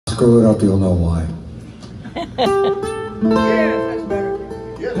screw it up, you'll know why. Yes, that's better.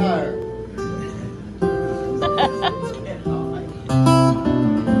 Get higher.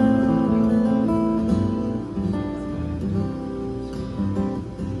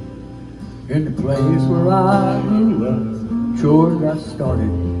 In the place where I grew up, chores got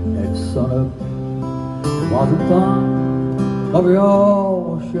started at sunup. It wasn't fun, but we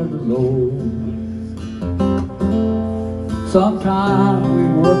all shared the load. Sometimes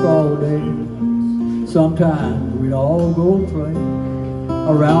we'd work all day, sometimes we'd all go play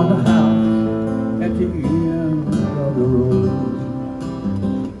around the house at the end of the road.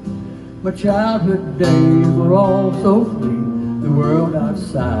 My childhood days were all so free, the world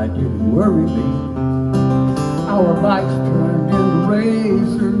outside didn't worry me. Our bikes turned into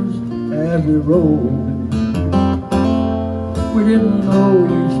racers as we rode. We didn't know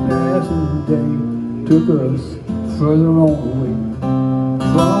each passing day took us further on the way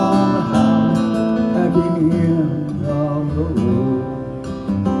from the house at the end of the road.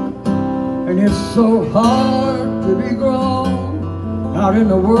 And it's so hard to be grown out in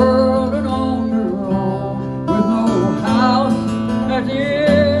the world and on your own with no house at the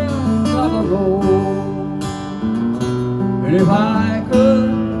end of the road. And if I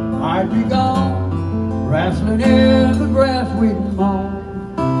could, I'd be gone, wrestling in the grass we'd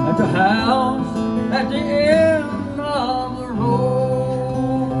mown at the house at the end of the road.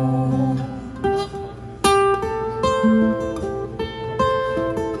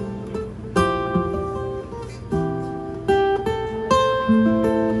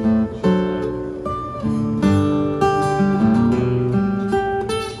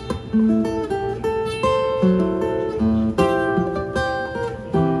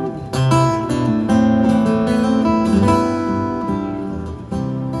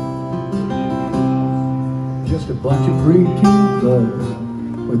 Just a bunch of preteen thugs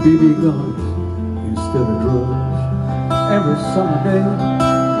with BB guns instead of drugs. Every summer day,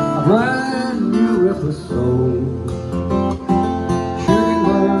 a brand new riff of soul. Shooting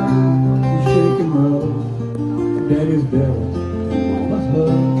birds and shaking rubs, daddy's bells, mama's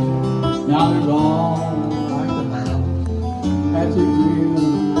hugs. Now they're gone like the house at the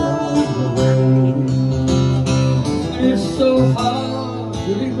end of the road. And it's so hard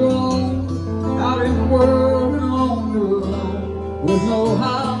to be grown out in the world with no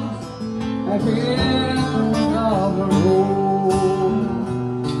house at the end of the road.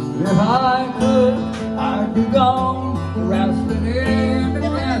 If I could, I'd be gone, wrestling in the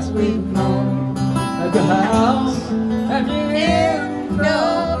grass we've known at the house at the end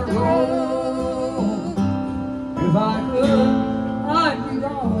of the road. If I could, I'd be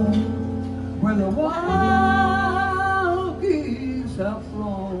gone when the wild geese have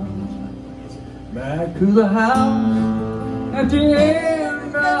flown back to the house at the end